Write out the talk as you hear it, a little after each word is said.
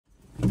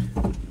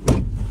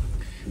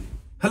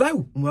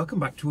Hello and welcome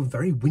back to a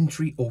very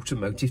wintry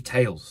Automotive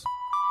Tales.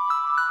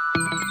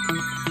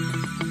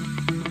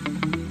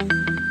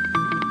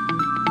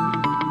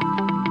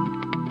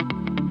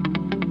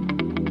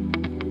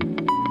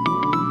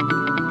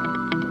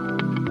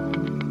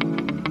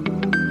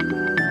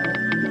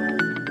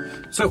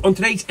 So on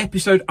today's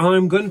episode,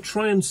 I'm going to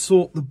try and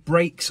sort the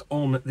brakes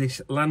on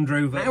this Land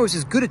Rover. Now is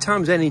as good a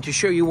time as any to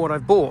show you what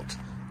I've bought.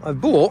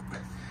 I've bought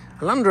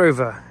a Land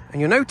Rover,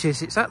 and you'll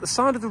notice it's at the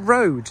side of the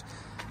road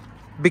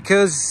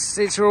because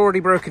it's already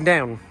broken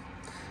down.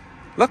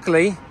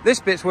 Luckily, this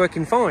bit's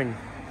working fine.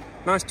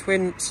 Nice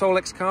twin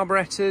Solex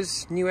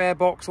carburetors, new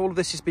airbox, all of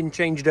this has been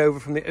changed over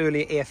from the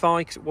earlier EFI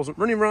because it wasn't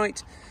running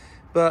right.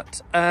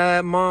 But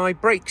my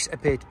brakes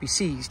appear to be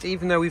seized,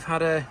 even though we've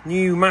had a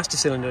new master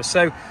cylinder.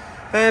 So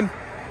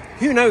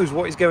who knows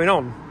what is going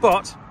on,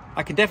 but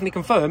I can definitely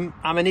confirm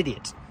I'm an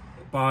idiot.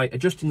 By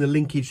adjusting the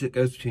linkage that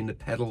goes between the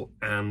pedal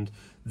and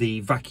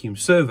the vacuum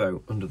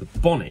servo under the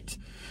bonnet.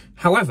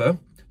 However,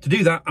 to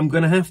do that, I'm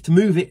going to have to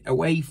move it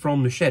away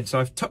from the shed.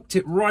 So I've tucked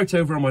it right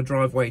over on my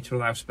driveway to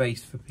allow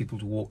space for people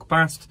to walk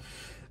past,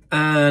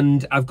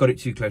 and I've got it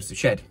too close to the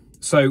shed.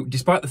 So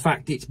despite the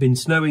fact it's been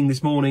snowing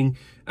this morning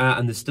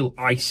and there's still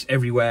ice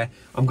everywhere,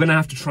 I'm going to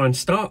have to try and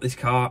start this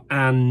car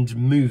and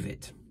move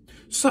it.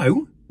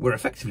 So we're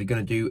effectively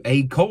going to do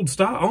a cold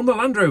start on the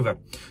Land Rover.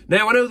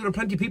 Now, I know there are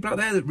plenty of people out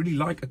there that really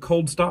like a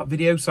cold start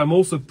video, so I'm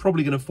also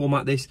probably going to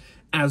format this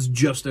as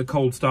just a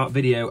cold start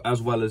video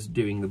as well as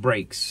doing the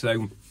brakes.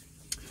 So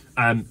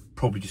I'm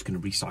probably just going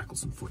to recycle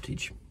some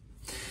footage.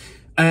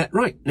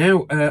 Right,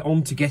 now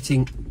on to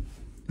getting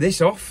this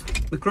off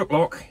the crook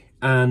lock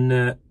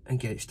and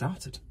get it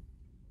started.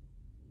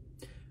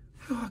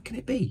 How hard can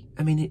it be?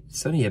 I mean,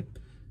 it's only a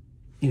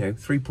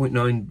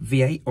 3.9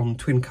 V8 on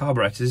twin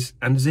carburetors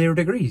and 0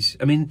 degrees.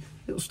 I mean,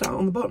 it'll start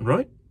on the button,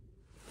 right?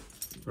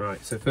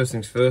 Right, so first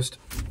things first.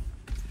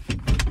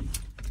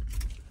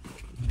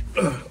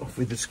 Off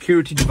with the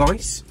security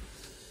device.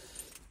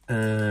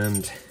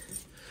 And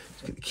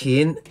let's get the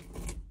key in.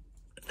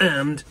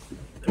 And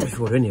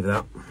before I do any of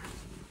that,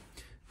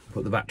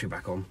 put the battery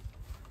back on.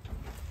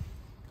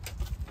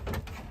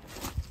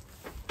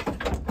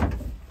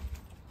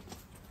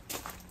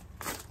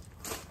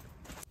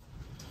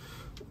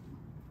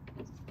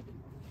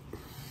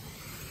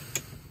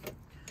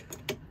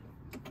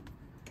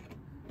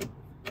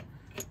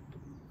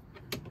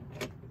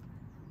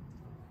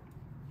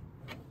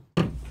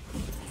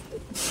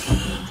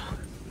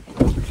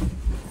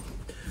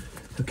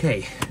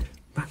 Okay,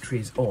 battery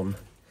is on.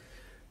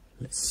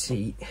 Let's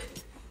see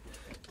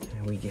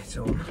how we get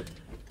on.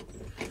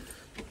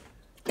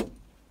 Just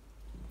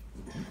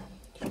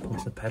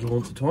pump the pedal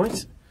once or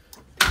twice.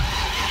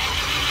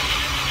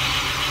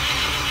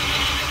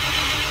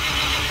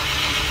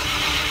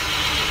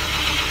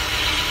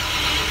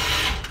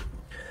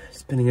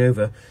 Spinning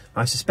over.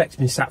 I suspect it's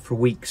been sat for a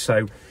week,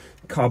 so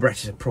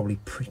carburetors are probably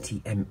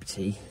pretty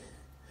empty.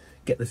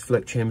 Get the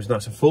float chambers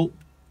nice and full.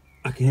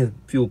 I can hear the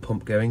fuel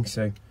pump going,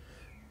 so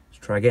let's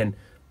try again.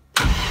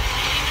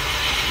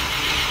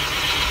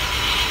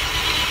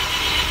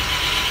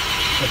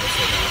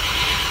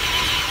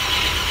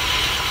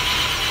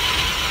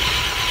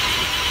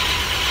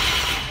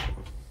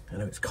 I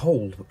know it's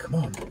cold, but come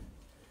on.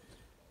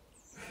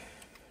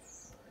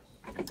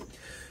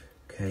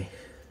 Okay.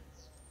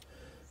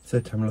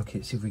 Third time look at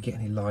it, see if we get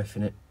any life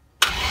in it.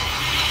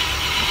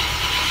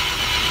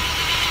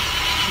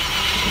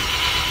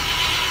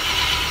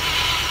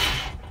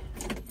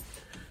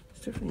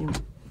 It's definitely in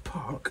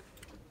park.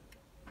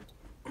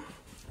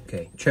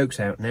 Okay, choke's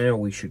out now,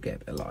 we should get a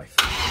bit of life.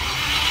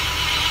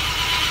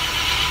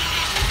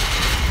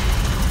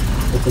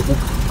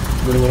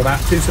 Running on about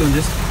 2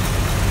 cylinders.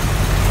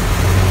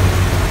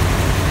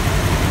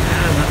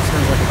 And that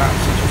sounds like about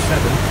 6 or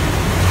 7.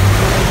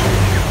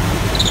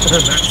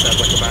 And that sounds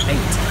like about 8.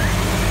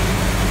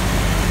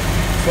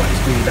 Slightly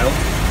squeaky belt.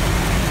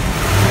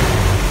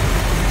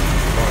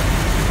 Alright,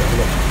 let's have a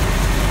look.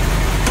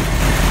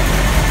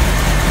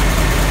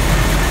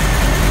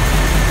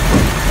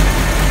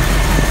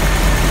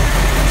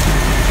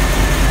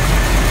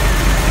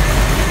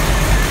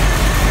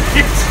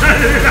 It's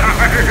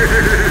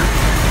alive!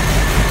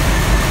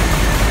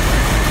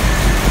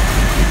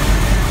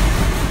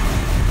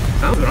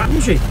 Sounds alright,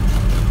 isn't she?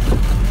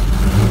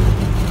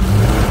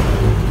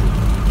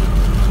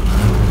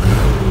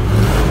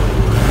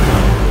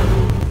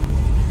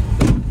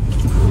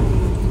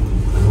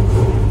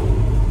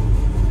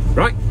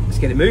 Right, let's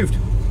get it moved.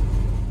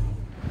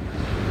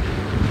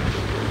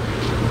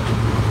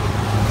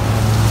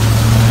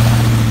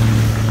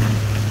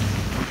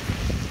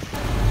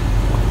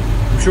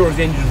 I'm sure as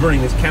the engine's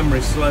running, this camera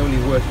is slowly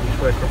working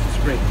its way across the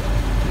screen.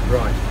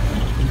 Right,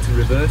 into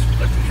reverse,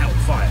 bloody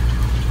hellfire.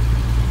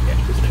 Yeah,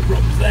 there's no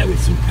problems there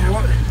with some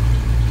power.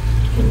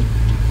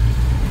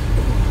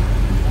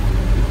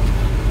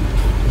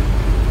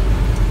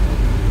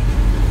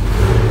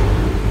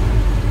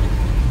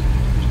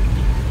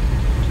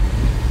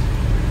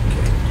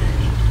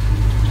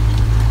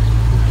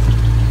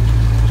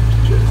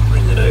 Just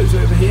bring the nose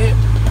over here.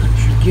 That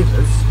should give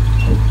us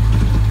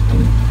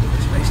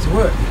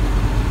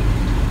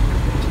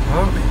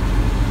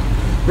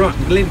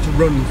to leave it to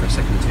run for a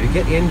second or two,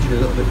 get the engine a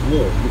little bit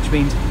warm, which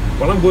means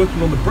while I'm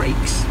working on the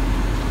brakes,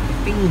 the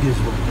fingers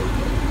will go.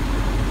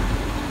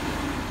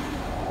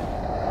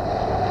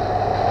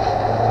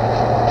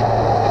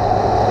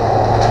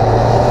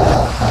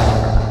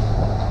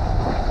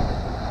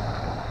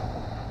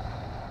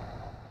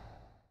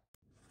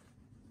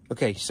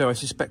 Okay, so I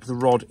suspect the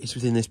rod is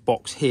within this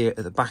box here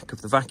at the back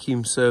of the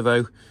vacuum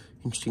servo.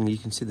 Interestingly, you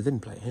can see the VIN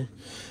plate here.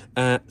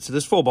 So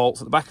there's 4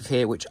 bolts at the back of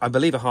here, which I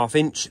believe are 1/2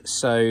 inch.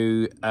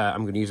 So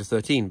I'm going to use a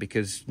 13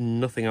 because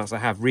nothing else I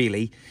have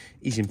really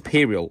is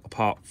Imperial,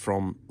 apart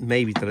from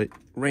maybe the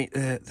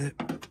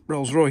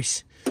Rolls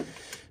Royce.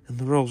 And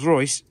the Rolls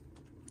Royce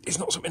is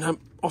not something I'm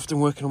often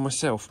working on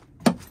myself.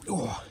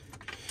 Oh.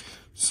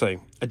 So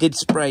I did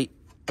spray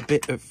a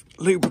bit of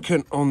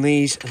lubricant on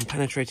these and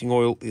penetrating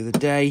oil the other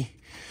day.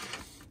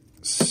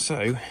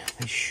 So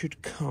they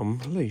should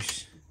come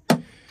loose.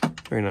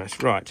 Very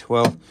nice. Right,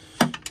 well,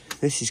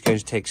 this is going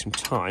to take some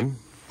time.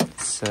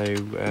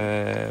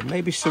 So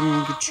maybe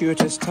some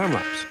gratuitous time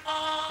lapse.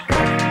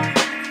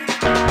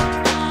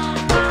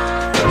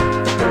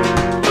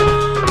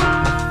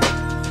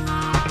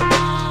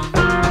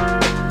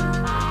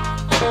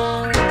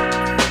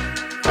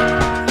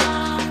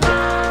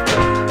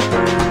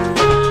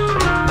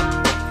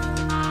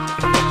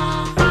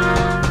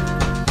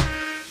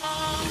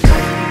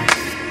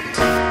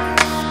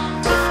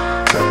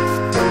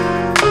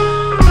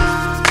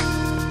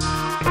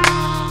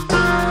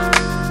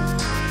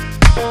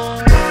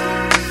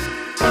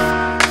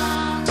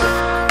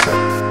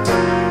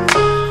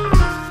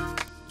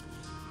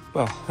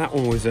 Well, that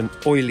one was an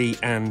oily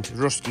and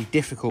rusty,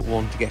 difficult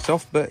one to get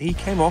off, but he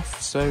came off,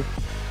 so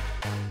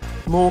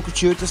more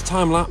gratuitous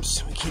time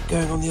lapse. We keep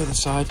going on the other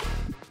side.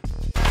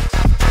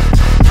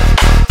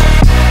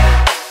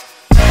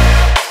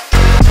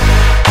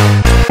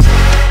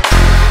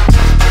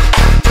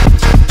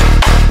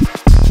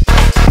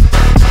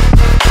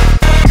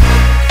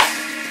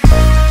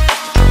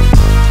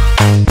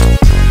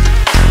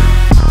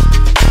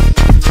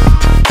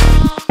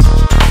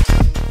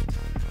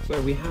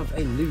 We have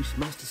a loose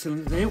master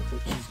cylinder now,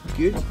 which is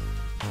good.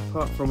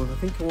 Apart from, if I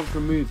think I want to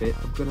remove it,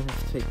 I'm going to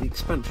have to take the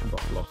expansion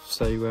bottle off.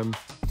 So,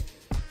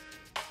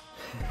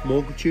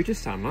 more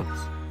gratuitous time lapse.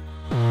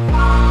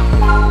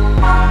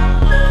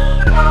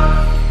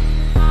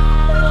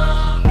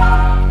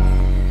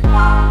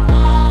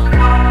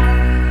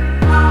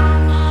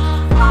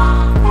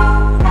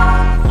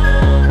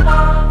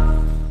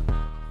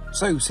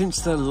 So, since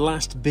the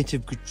last bit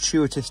of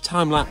gratuitous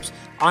time-lapse,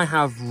 I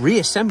have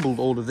reassembled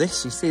all of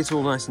this. You see it's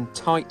all nice and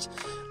tight.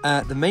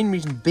 The main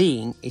reason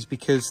being is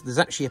because there's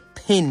actually a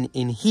pin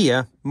in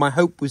here. My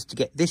hope was to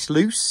get this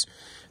loose,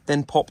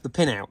 then pop the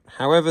pin out.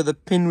 However, the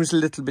pin was a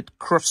little bit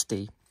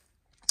crusty,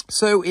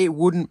 so it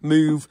wouldn't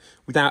move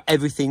without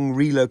everything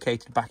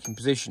relocated back in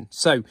position.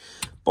 So,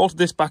 bolted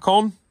this back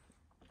on,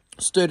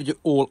 stirred it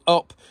all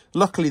up.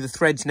 Luckily, the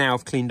threads now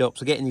have cleaned up,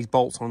 so getting these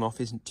bolts on and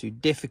off isn't too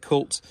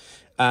difficult.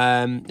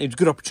 It was a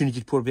good opportunity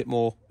to put a bit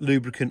more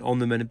lubricant on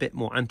them and a bit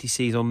more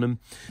anti-seize on them.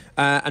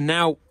 And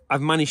now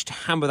I've managed to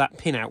hammer that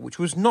pin out, which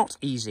was not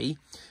easy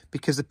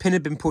because the pin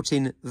had been put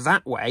in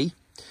that way,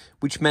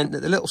 which meant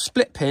that the little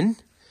split pin,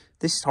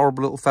 this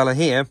horrible little fella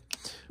here,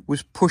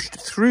 was pushed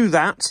through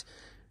that,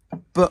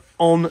 but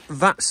on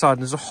that side.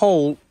 There's a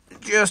hole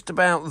just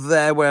about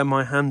there where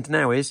my hand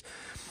now is,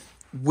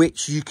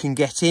 which you can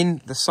get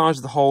in. The size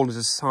of the hole is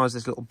the size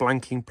of this little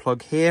blanking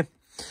plug here.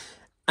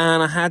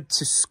 And I had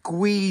to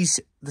squeeze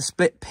the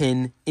split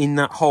pin in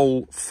that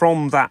hole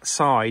from that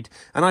side.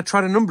 And I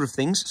tried a number of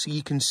things. So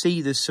you can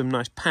see there's some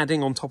nice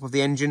padding on top of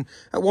the engine.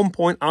 At one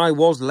point, I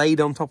was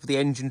laid on top of the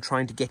engine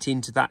trying to get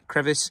into that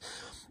crevice.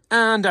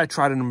 And I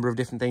tried a number of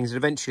different things. And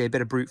eventually, a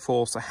bit of brute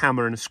force, a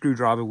hammer and a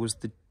screwdriver was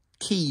the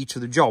key to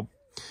the job.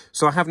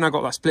 So I have now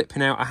got that split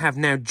pin out. I have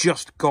now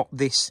just got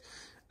this,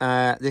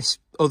 this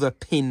other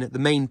pin, the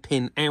main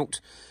pin, out.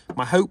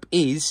 My hope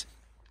is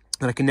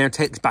that I can now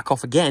take this back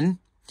off again.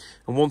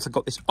 And once I've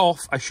got this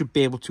off, I should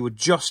be able to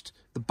adjust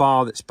the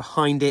bar that's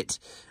behind it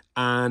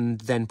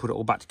and then put it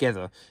all back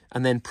together.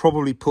 And then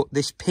probably put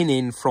this pin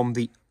in from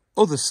the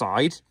other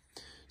side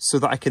so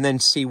that I can then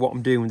see what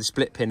I'm doing with the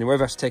split pin. And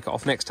whoever has to take it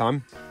off next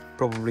time,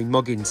 probably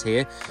Muggins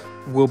here,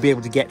 will be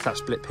able to get that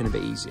split pin a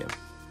bit easier.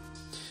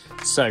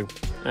 So,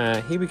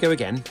 here we go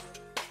again.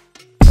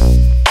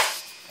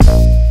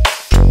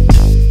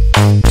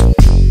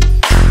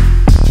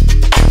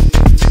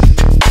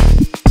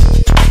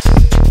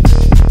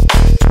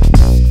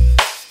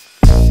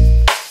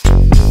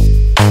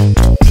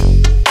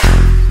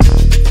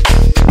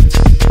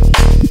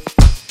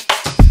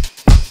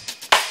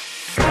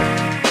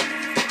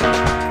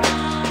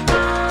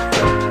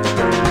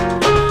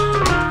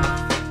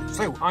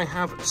 I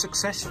have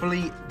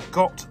successfully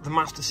got the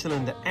master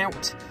cylinder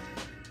out,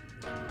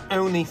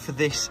 only for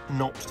this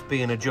not to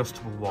be an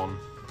adjustable one.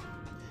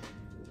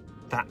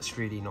 That's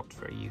really not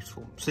very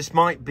useful. So this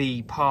might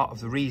be part of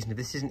the reason. If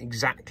this isn't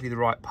exactly the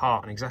right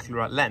part and exactly the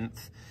right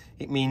length,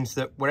 it means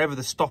that wherever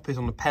the stop is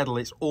on the pedal,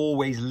 it's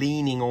always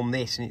leaning on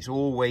this and it's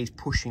always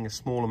pushing a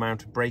small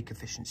amount of brake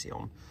efficiency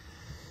on.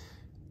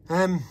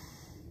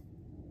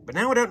 But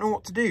now I don't know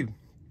what to do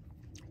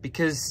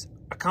because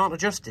I can't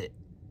adjust it.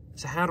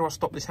 So how do I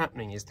stop this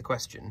happening is the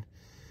question.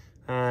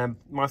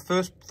 My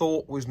first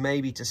thought was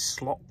maybe to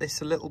slot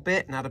this a little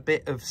bit and add a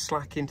bit of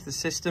slack into the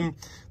system.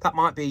 That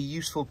might be a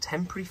useful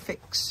temporary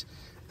fix.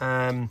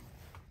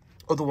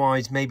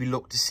 Otherwise, maybe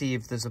look to see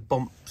if there's a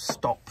bump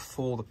stop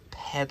for the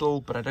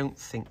pedal, but I don't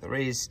think there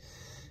is.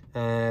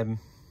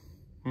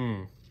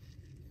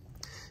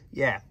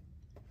 Yeah,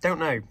 don't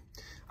know.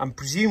 I'm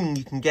presuming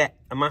you can get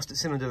a master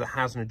cylinder that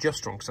has an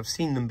adjuster on, because I've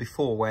seen them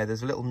before where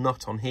there's a little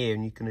nut on here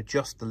and you can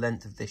adjust the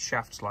length of this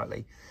shaft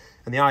slightly.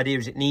 And the idea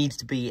is it needs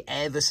to be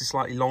ever so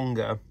slightly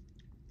longer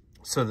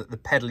so that the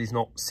pedal is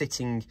not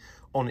sitting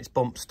on its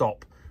bump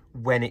stop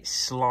when it's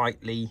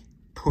slightly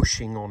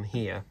pushing on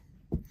here.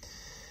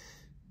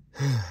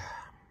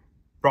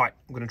 Right,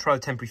 I'm going to try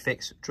the temporary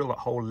fix, drill that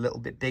hole a little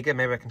bit bigger,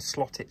 maybe I can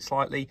slot it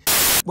slightly.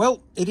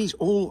 Well, it is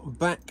all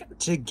back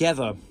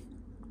together.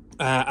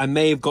 I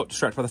may have got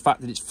distracted by the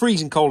fact that it's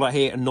freezing cold out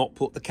here and not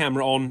put the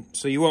camera on,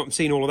 so you won't have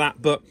seen all of that,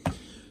 but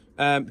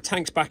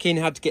tank's back in,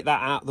 had to get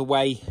that out of the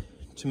way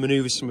to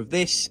manoeuvre some of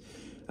this.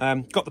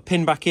 Got the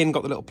pin back in,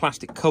 got the little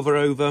plastic cover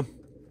over,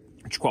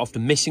 which is quite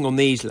often missing on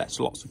these, lets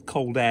lots of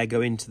cold air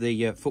go into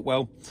the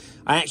footwell.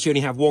 I actually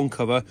only have one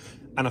cover,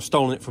 and I've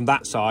stolen it from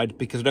that side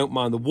because I don't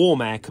mind the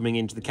warm air coming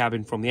into the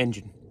cabin from the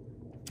engine.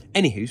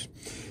 Anywho's,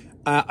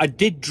 I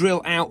did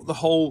drill out the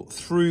hole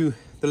through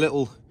the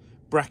little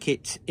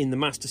bracket in the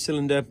master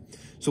cylinder,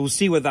 so we'll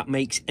see whether that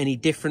makes any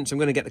difference. I'm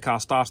going to get the car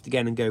started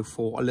again and go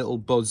for a little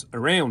buzz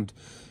around,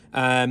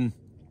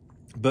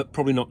 but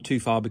probably not too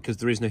far because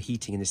there is no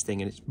heating in this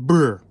thing and it's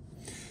brr.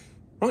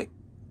 Right,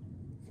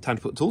 time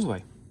to put the tools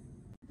away.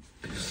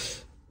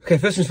 Okay,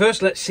 first things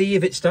first, let's see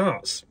if it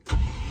starts.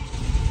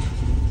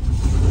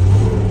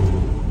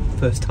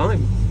 First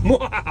time.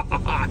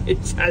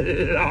 It's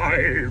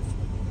alive.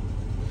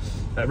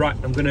 Right,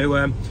 I'm going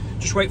to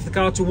just wait for the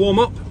car to warm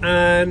up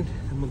and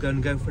we're going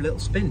to go for a little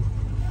spin.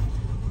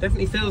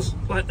 Definitely feels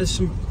like there's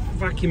some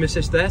vacuum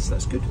assist there, so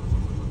that's good.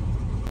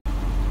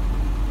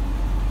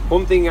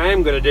 One thing I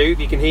am going to do, if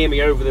you can hear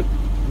me over the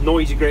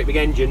noisy great big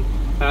engine,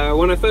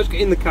 when I first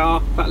get in the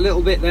car, that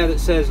little bit there that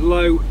says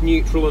low,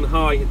 neutral and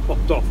high had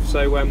popped off,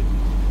 so I'm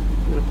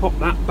going to pop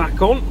that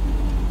back on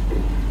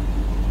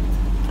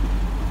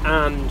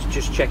and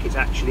just check it's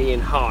actually in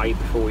high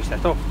before we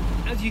set off.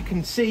 As you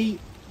can see,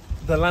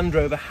 the Land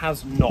Rover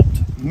has not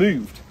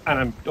moved, and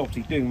I'm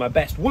obviously doing my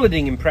best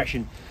Woolading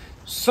impression,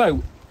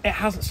 so it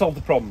hasn't solved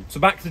the problem. So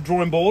back to the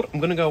drawing board,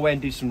 I'm going to go away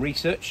and do some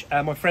research.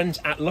 My friends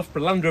at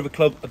Loughborough Land Rover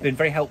Club have been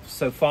very helpful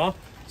so far,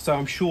 so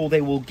I'm sure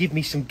they will give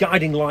me some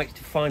guiding light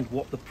to find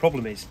what the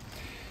problem is.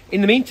 In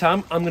the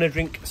meantime, I'm going to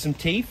drink some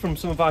tea from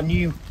some of our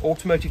new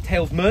Automotive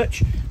Tales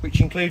merch, which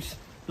includes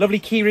lovely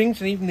key rings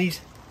and even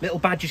these little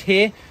badges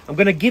here. I'm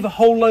going to give a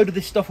whole load of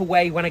this stuff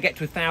away when I get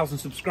to 1,000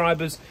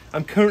 subscribers.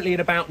 I'm currently at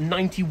about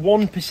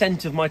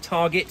 91% of my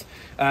target.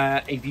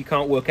 If you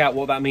can't work out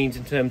what that means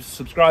in terms of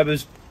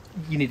subscribers,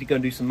 you need to go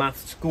and do some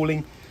maths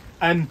schooling.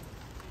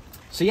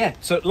 So yeah,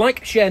 so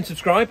like, share and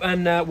subscribe,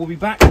 and we'll be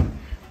back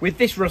with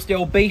this rusty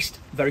old beast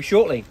very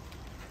shortly.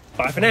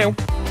 Bye for now.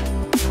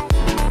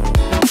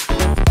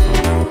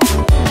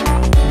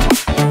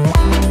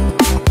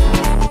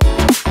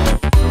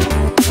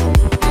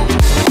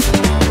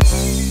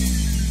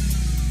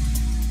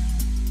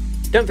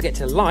 Don't forget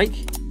to like,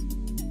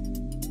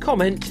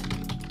 comment,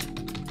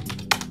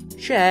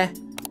 share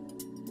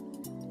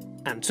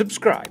and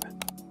subscribe.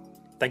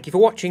 Thank you for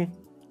watching.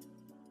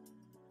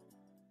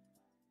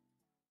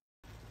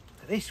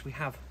 For this we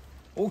have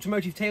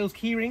Automotive Tales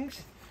keyrings,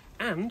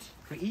 and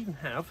we even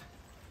have,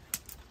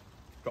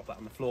 drop that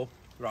on the floor,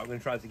 right, I'm going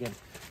to try this again.